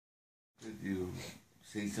wanted you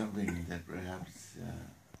say something that perhaps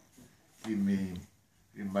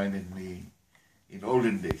reminded me in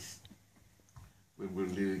olden days when we were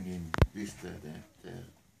living in Vista that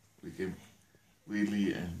we came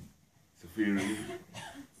Willie and Safiri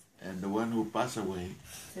and the one who passed away,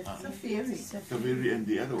 Safiri and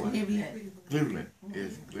the other one, Cleveland,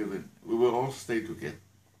 yes, Cleveland. We will all stay together.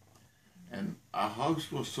 And our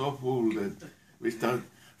house was so full that we started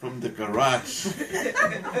from the garage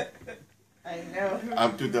I know.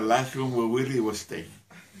 up to the last room where Willie was staying.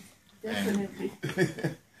 Definitely.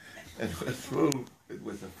 And it was full. It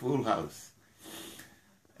was a full house.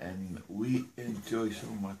 And we enjoy so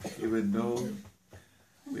much, even though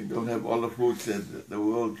we don't have all the food that the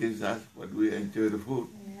world gives us, but we enjoy the food.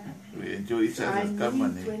 Yeah. We enjoy each other's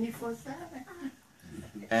company. 24/7.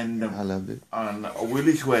 And I loved it. on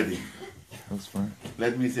Willie's wedding, That's fun.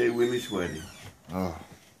 let me say Willie's wedding,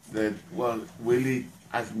 that, well, Willie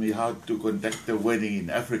asked me how to conduct the wedding in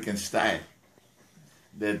African style.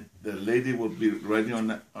 That the lady would be riding on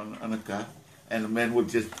a car, and the man would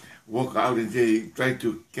just walk out and say, try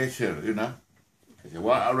to catch her, you know. I said,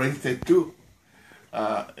 well, I arranged that too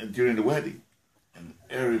during the wedding. And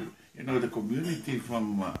you know, the community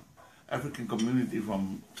from, African community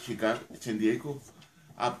from Chicago, San Diego,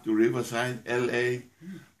 up to Riverside, LA,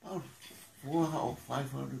 about 400 or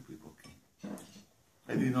 500 people came.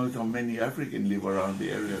 I didn't know so many Africans live around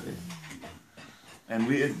the area there. And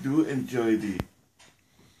we do enjoy the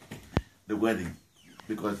wedding,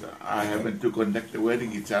 because I happened to conduct the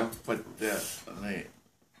wedding itself, but the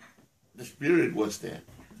spirit was there,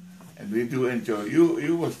 and we do enjoy.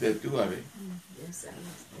 You was there too, Ari. Yes, I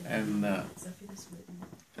was there.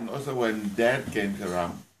 And also when Dad came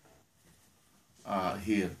around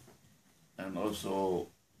here, and also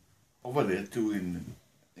over there too,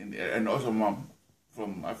 and also Mom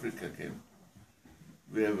from Africa came.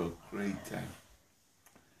 We have a great time,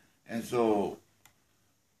 and so.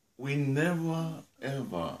 We never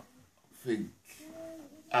ever think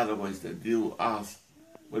otherwise that you ask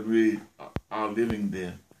when we are living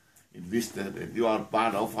there in Vista that you are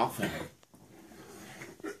part of our family.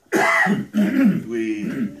 We,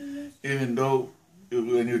 even though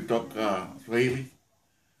when you talk Swahili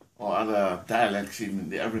or other dialects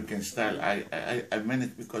in the African style, I meant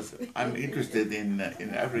it because I'm interested in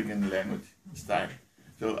African language style,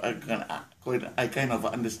 so I kind of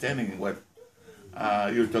understanding what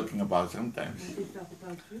you're talking about sometimes. We talk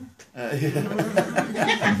about you.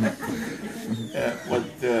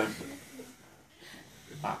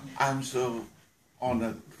 But I'm so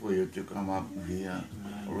honored for you to come up here,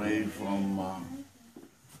 Ray from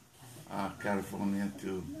California,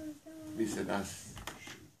 to visit us.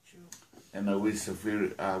 And I wish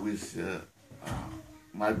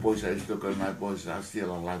my boys, I used to call my boys, are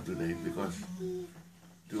still alive today because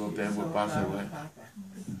two of them will pass away.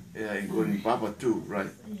 Yeah, including Papa too,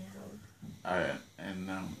 right? I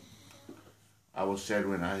was sad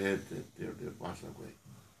when I heard that they passed away.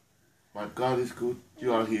 But God is good.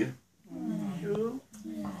 You are here. True.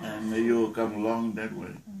 And you will come along that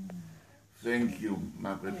way. Thank you,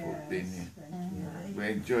 Margaret, for being here. We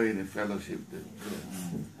enjoy the fellowship that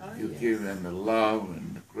you give, and the love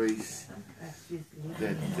and the grace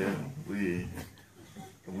that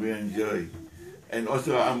we enjoy. And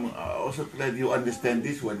also, I'm also glad you understand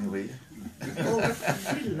this one way. Oh,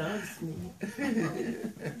 she loves me.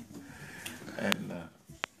 And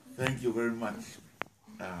thank you very much.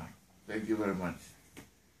 Thank you very much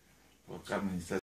for coming.